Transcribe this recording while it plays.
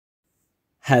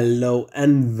Hello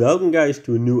and welcome guys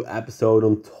to a new episode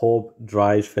on Top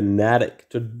Drives Fanatic.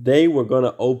 Today we're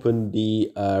gonna open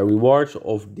the rewards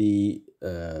of the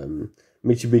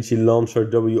Mitsubishi Lancer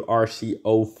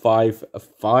WRC05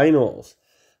 Finals.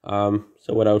 So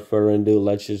without further ado,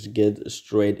 let's just get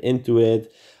straight into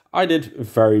it. I did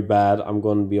very bad, I'm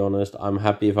gonna be honest. I'm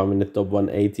happy if I'm in the top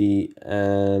 180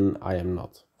 and I am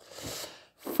not.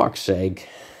 Fuck's sake.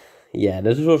 Yeah,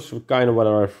 this was kind of what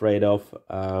I was afraid of.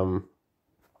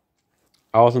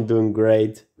 I wasn't doing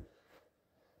great.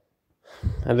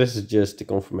 And this is just the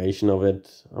confirmation of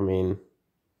it. I mean,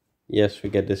 yes, we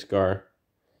get this car.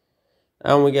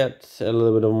 And we get a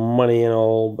little bit of money and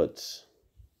all, but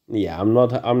yeah, I'm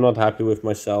not happy with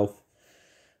myself.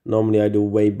 Normally I do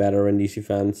way better in these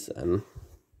events, and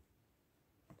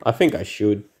I think I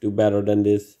should do better than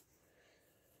this.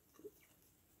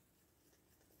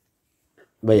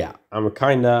 But yeah, I'm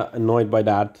kinda annoyed by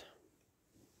that.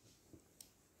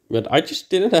 But I just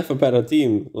didn't have a better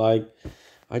team. Like,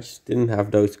 I just didn't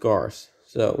have those cars.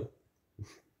 So,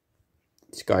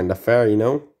 it's kinda fair, you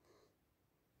know?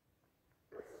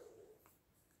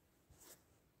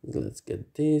 Let's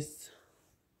get this.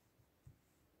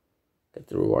 Get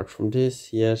the reward from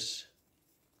this, yes.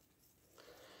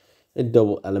 A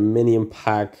double aluminium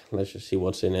pack. Let's just see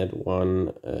what's in it.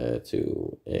 1,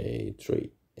 2,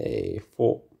 3,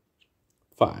 4,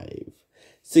 5,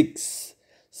 6,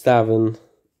 7,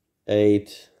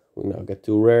 8. We now get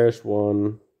 2 rares,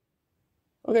 1.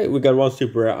 Okay, we got 1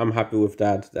 super rare. I'm happy with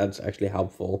that. That's actually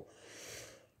helpful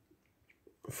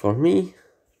for me.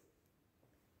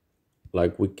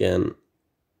 Like, we can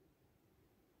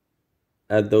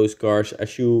add those cars.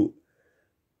 As you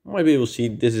might be able to see,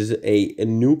 this is a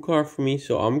new car for me,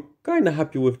 so I'm kind of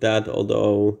happy with that,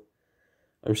 although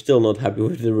I'm still not happy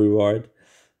with the reward.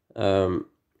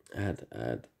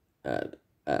 Add.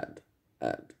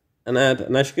 And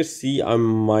as you can see, I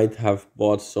might have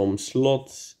bought some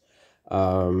slots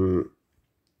because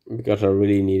I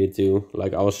really needed to.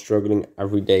 Like, I was struggling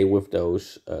every day with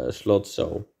those slots,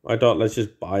 so I thought let's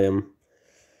just buy them.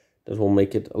 That will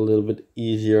make it a little bit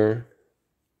easier.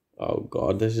 Oh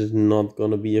god, this is not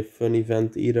gonna be a fun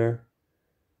event either.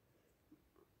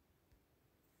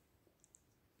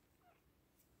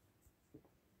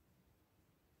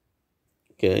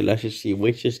 Okay, let's just see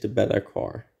which is the better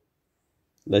car.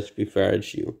 Let's be fair,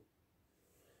 it's you.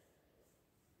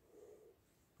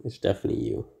 It's definitely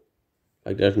you.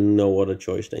 Like, there's no other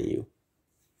choice than you.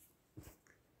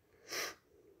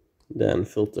 Then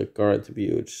filter car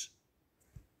attributes.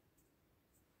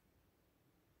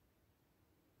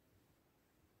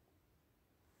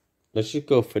 Let's just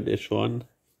go for this one.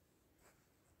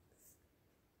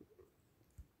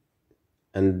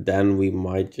 And then we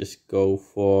might just go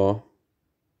for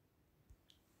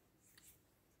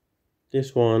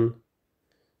this one,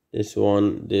 this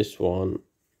one, this one.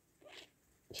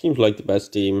 Seems like the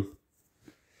best team.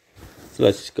 So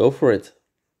let's just go for it.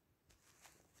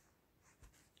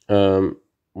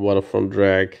 Waterfront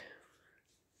drag.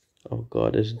 Oh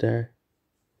god, is it there?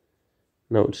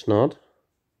 No, it's not.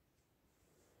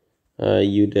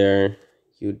 You there,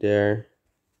 you there,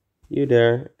 you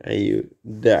there, and you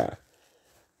there.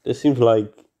 This seems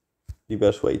like the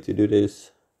best way to do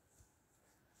this.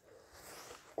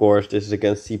 Of course, this is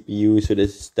against CPU, so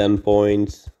this is 10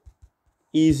 points.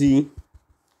 Easy.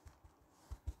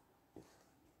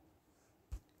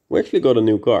 We actually got a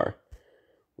new car,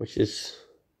 which is,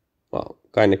 well,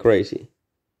 kind of crazy.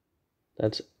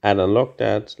 Let's add unlock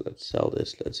that. Let's sell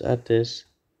this. Let's add this.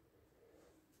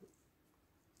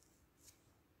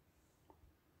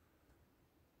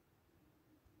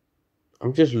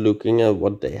 I'm just looking at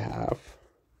what they have.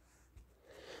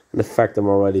 And the fact I'm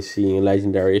already seeing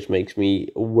legendaries makes me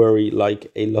worry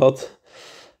like a lot.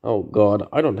 Oh god,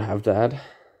 I don't have that.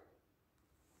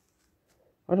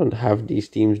 I don't have these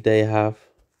teams they have.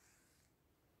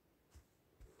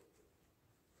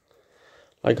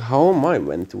 Like, how am I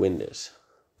meant to win this?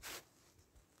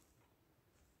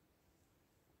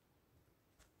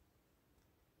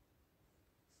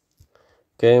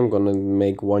 Okay, I'm gonna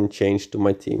make one change to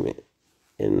my team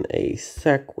in a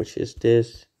sec, which is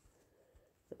this.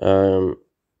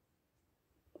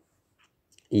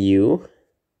 You.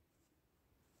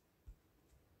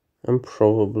 And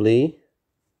probably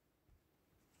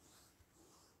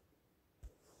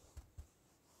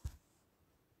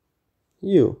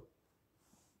you.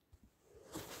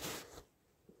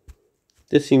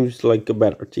 This seems like a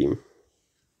better team.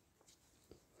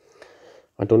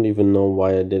 I don't even know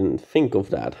why I didn't think of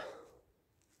that.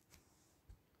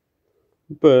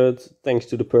 But thanks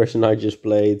to the person I just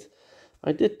played,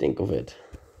 I did think of it.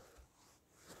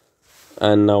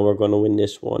 And now we're gonna win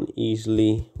this one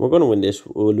easily. We're gonna win this,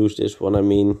 we'll lose this one, I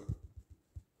mean.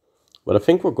 But I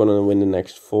think we're gonna win the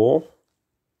next 4.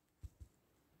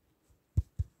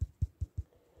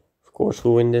 Of course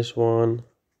we'll win this one.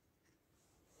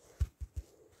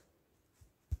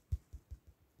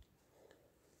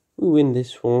 We win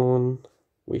this one.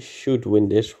 We should win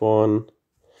this one.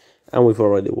 And we've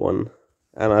already won.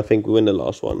 And I think we win the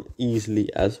last one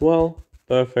easily as well.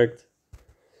 Perfect.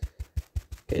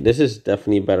 Okay, this is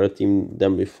definitely a better team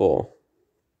than before.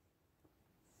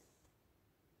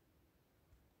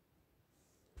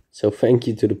 So thank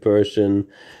you to the person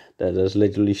that has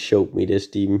literally showed me this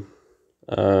team.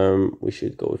 We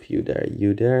should go with you there,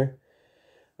 you there.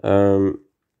 You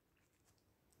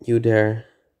there.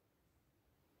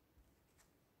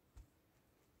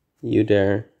 You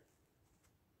there.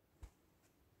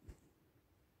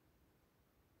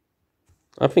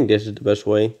 I think this is the best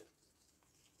way.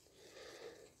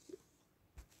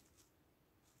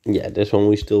 Yeah, this one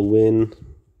we still win.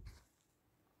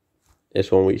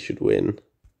 This one we should win.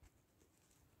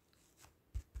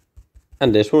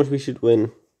 And this one we should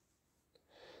win.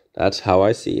 That's how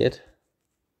I see it.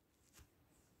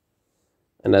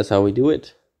 And that's how we do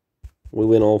it. We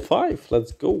win all 5.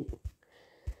 Let's go.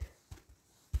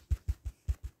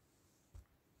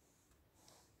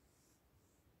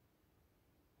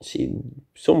 See,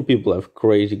 some people have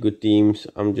crazy good teams.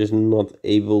 I'm just not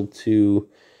able to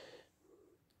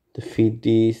defeat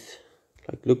these.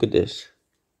 Like, look at this.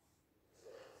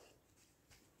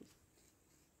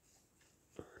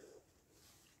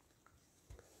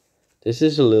 This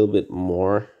is a little bit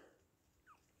more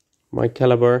my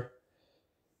caliber.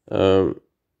 I'm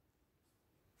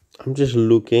just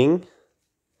looking.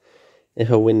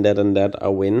 If I win that and that, I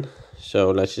win.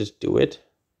 So let's just do it.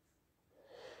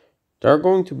 There are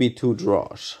going to be 2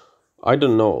 draws. I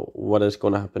don't know what is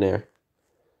going to happen here.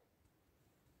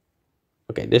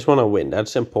 Okay, this one I win.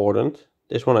 That's important.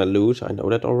 This one I lose. I know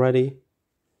that already.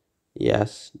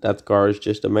 Yes, that car is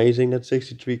just amazing. That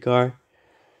 63 car.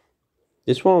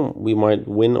 This one we might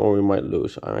win or we might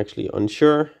lose. I'm actually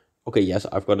unsure. Okay, yes,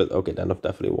 I've got it. Okay, then I've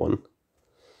definitely won.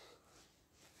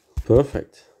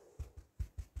 Perfect.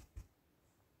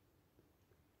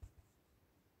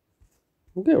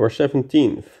 Okay, we're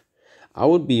 17th. I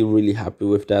would be really happy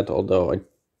with that, although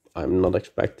I'm not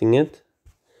expecting it.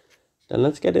 Then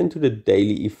let's get into the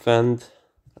daily event.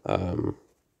 Kinda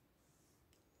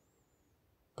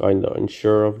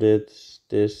unsure of this.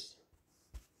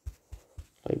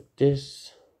 Like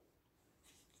this.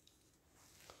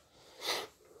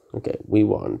 Okay, we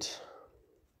want.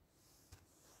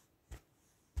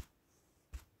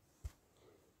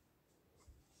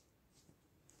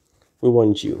 We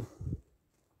want you.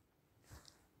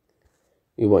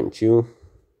 We want you.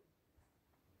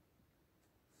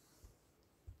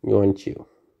 We want you.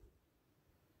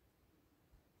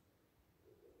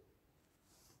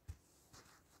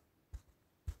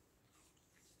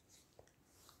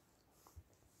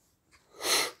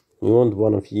 We want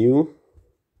one of you.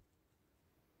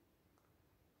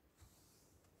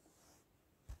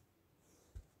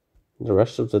 The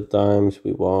rest of the times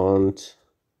we want.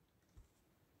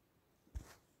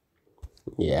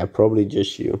 Yeah, probably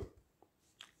just you.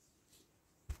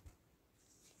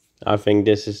 I think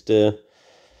this is the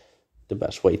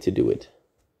best way to do it.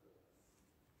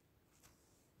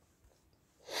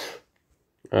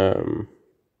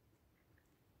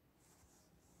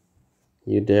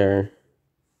 You there,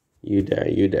 you there,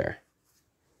 you there.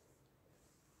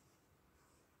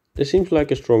 This seems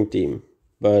like a strong team,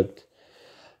 but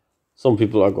some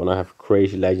people are gonna have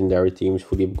crazy legendary teams,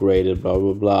 fully upgraded, blah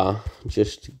blah blah.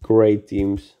 Just great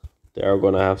teams. They are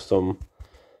gonna have some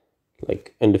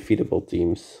like undefeatable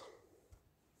teams.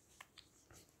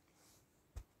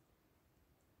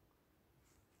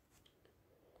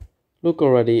 Look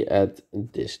already at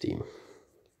this team.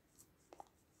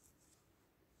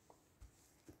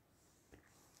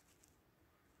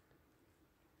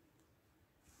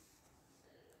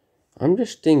 I'm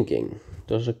just thinking,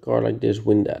 does a car like this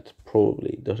win that?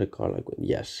 Probably. Does a car like win?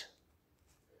 Yes.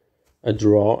 A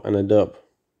draw and a dub.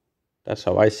 That's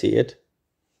how I see it.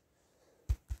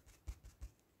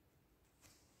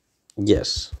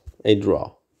 Yes, a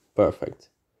draw. Perfect.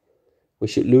 We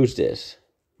should lose this.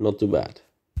 Not too bad.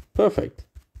 Perfect.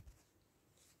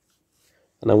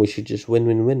 And then we should just win,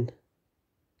 win, win.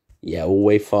 Yeah, we're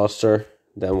way faster.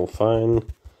 Then we're fine.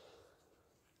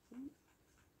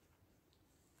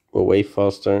 We're way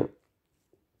faster.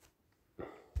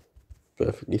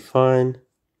 Perfectly fine.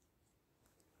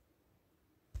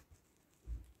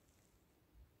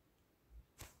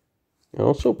 And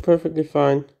also perfectly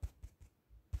fine.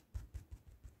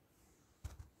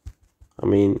 I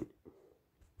mean,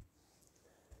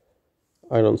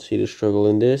 I don't see the struggle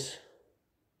in this.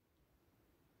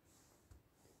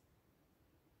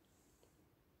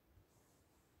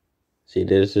 See,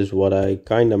 this is what I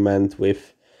kind of meant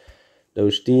with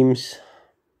those teams.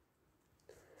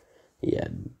 Yeah,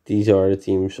 these are the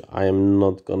teams I am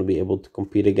not going to be able to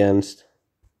compete against.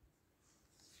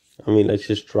 I mean, let's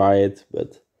just try it,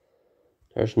 but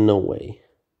there's no way.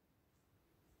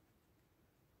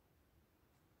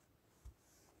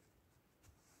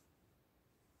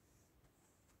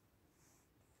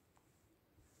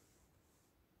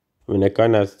 I mean, I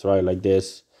kind of have to try it like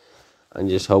this and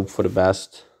just hope for the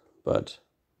best, but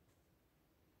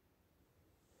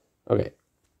okay,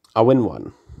 I win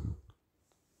one.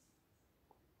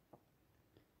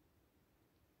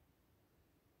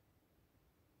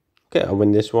 Okay, I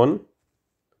win this one.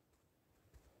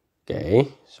 Okay,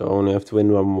 so I only have to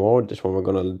win one more. This one we're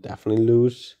gonna definitely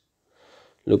lose.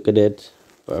 Look at it.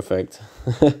 Perfect.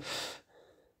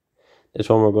 This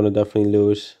one we're gonna definitely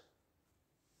lose.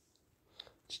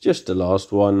 It's just the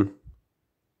last one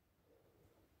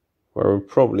where we're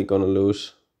probably gonna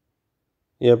lose.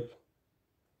 Yep.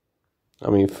 I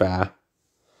mean, fair.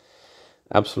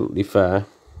 Absolutely fair.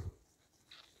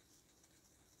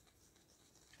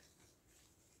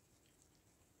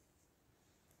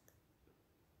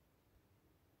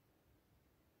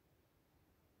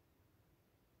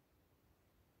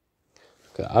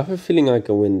 Okay, I have a feeling I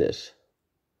can win this.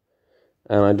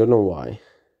 And I don't know why.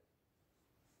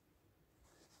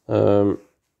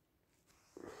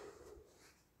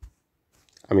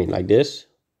 I mean, like this.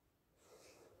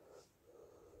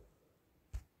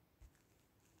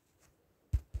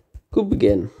 Could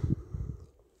begin.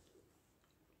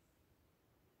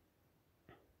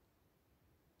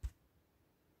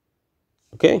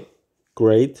 Okay,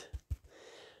 great.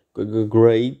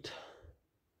 Great.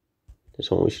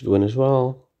 This one we should win as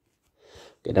well.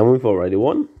 Okay, then we've already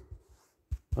won.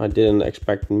 I didn't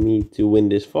expect me to win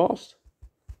this fast.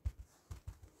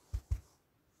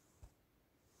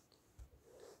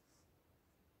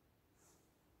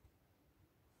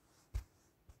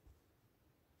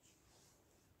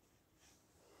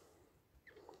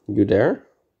 You there?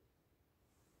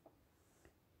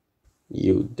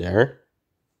 You there?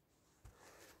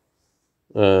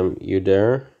 You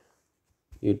there?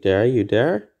 You there? You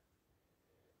there?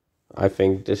 I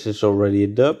think this is already a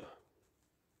dub.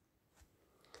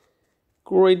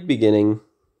 Great beginning.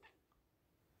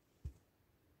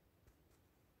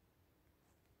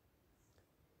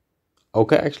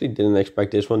 Okay, I actually didn't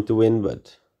expect this one to win,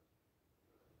 but...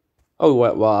 Oh,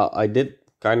 well, I did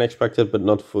kind of expect it, but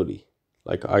not fully.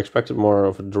 Like, I expected more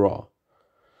of a draw.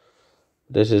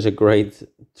 This is a great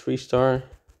 3-star.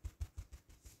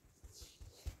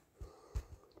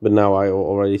 But now I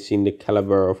already seen the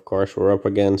caliber of cars we're up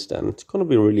against, and it's going to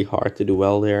be really hard to do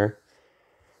well there.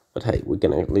 But hey, we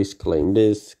can at least claim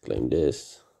this,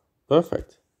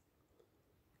 Perfect.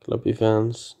 Club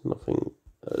events, nothing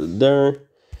there.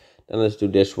 Then let's do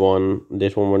this one.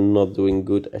 This one we're not doing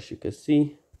good, as you can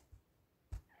see.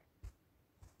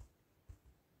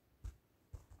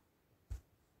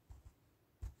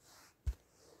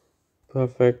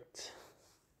 Perfect.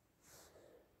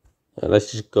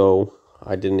 Let's just go.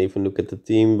 I didn't even look at the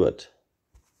team, but...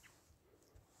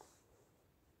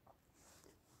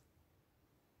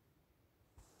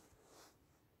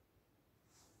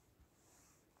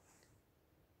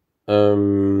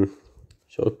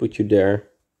 So I'll put you there.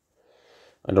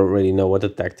 I don't really know what the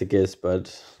tactic is,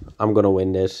 but I'm gonna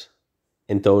win this.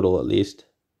 In total, at least.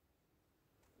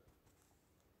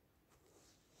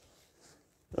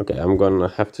 Okay, I'm gonna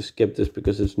have to skip this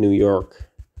because it's New York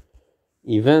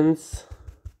events,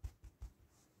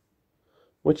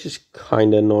 which is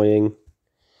kind of annoying.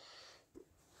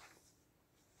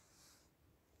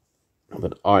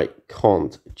 But I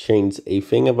can't change a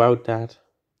thing about that.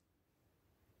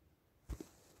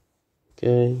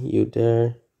 Okay, you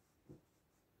there.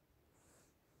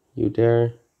 You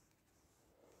there.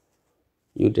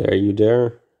 You there, you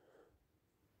there.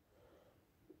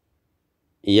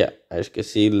 Yeah, as you can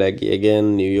see, laggy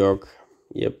again, New York.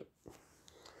 Yep.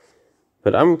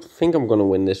 But I think I'm gonna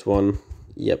win this one.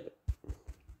 Yep.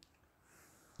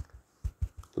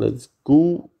 Let's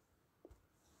go.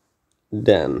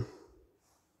 Then.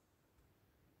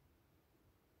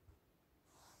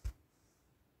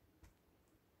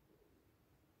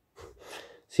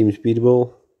 Seems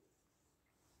beatable.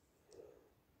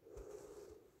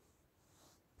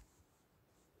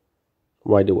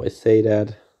 Why do I say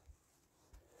that?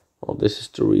 Well, this is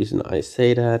the reason I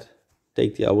say that.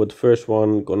 Take the L with the first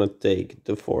one, gonna take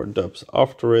the 4 dubs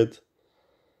after it.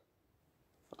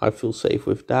 I feel safe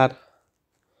with that.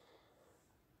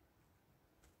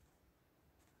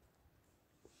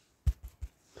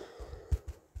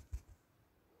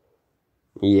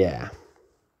 Yeah.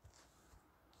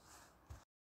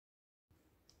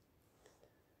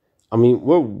 I mean,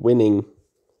 we're winning.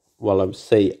 Well,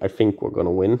 I think we're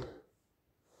gonna win.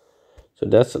 So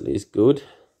that's at least good.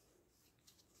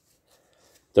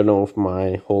 Don't know if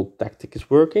my whole tactic is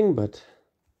working, but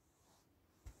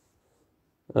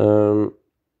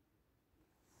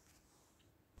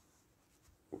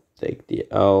take the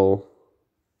L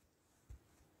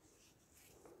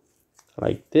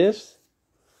like this.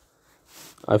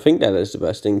 I think that is the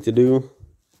best thing to do.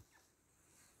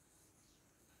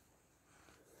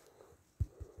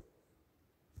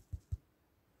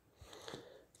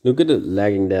 Look at it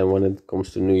lagging then when it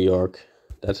comes to New York.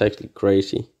 That's actually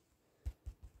crazy.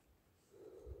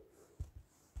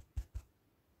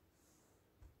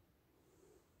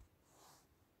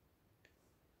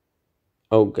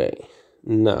 Okay,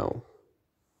 now.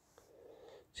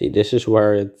 See, this is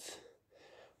where it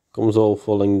comes all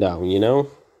falling down, you know?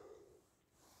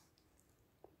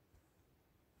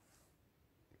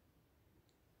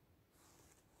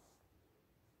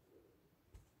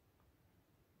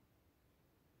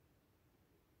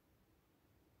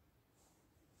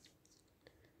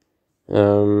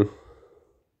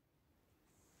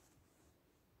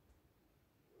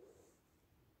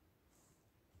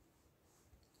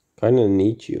 Kinda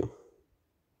need you.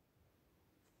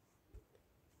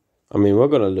 I mean, we're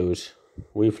gonna lose.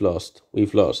 We've lost.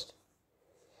 We've lost.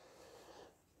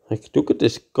 Like, look at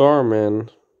this car, man.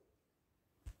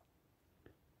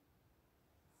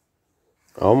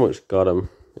 I almost got him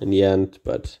in the end,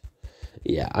 but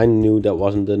yeah, I knew that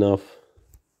wasn't enough.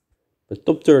 But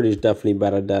top 30 is definitely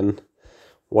better than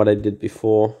what I did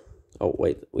before. Oh,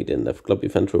 wait, we didn't have club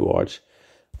event rewards.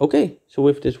 Okay, so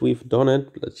with this, we've done it.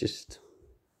 Let's just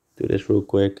do this real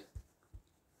quick.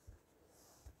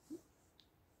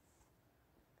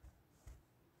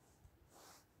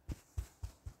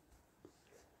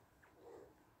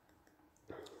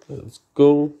 Let's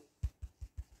go.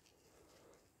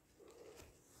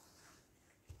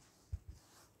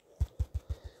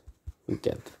 We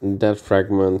get that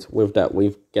fragment. With that,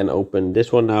 we can open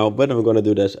this one now, but I'm gonna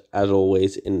do this as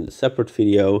always in a separate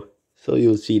video, so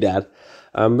you'll see that.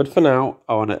 But for now,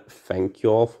 I want to thank you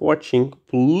all for watching.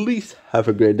 Please have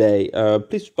a great day.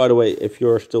 Please, by the way, if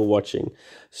you're still watching,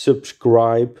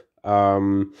 subscribe.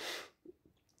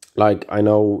 Like, I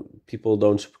know people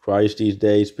don't subscribe these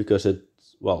days because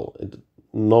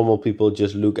normal people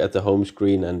just look at the home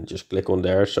screen and just click on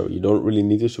there, so you don't really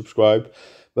need to subscribe.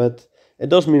 But it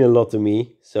does mean a lot to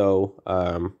me. So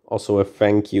also a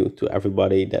thank you to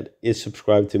everybody that is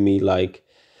subscribed to me. Like,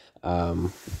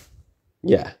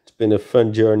 yeah, it's been a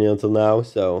fun journey until now,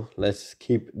 so let's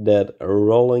keep that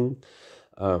rolling.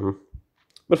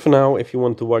 But for now, if you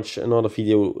want to watch another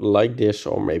video like this,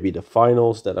 or maybe the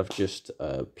finals that I've just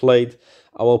played,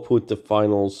 I will put the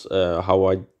finals, how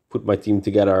I put my team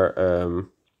together,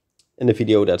 in the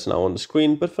video that's now on the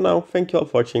screen. But for now, thank you all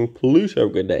for watching. Please have a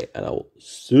good day, and I will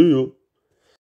see you.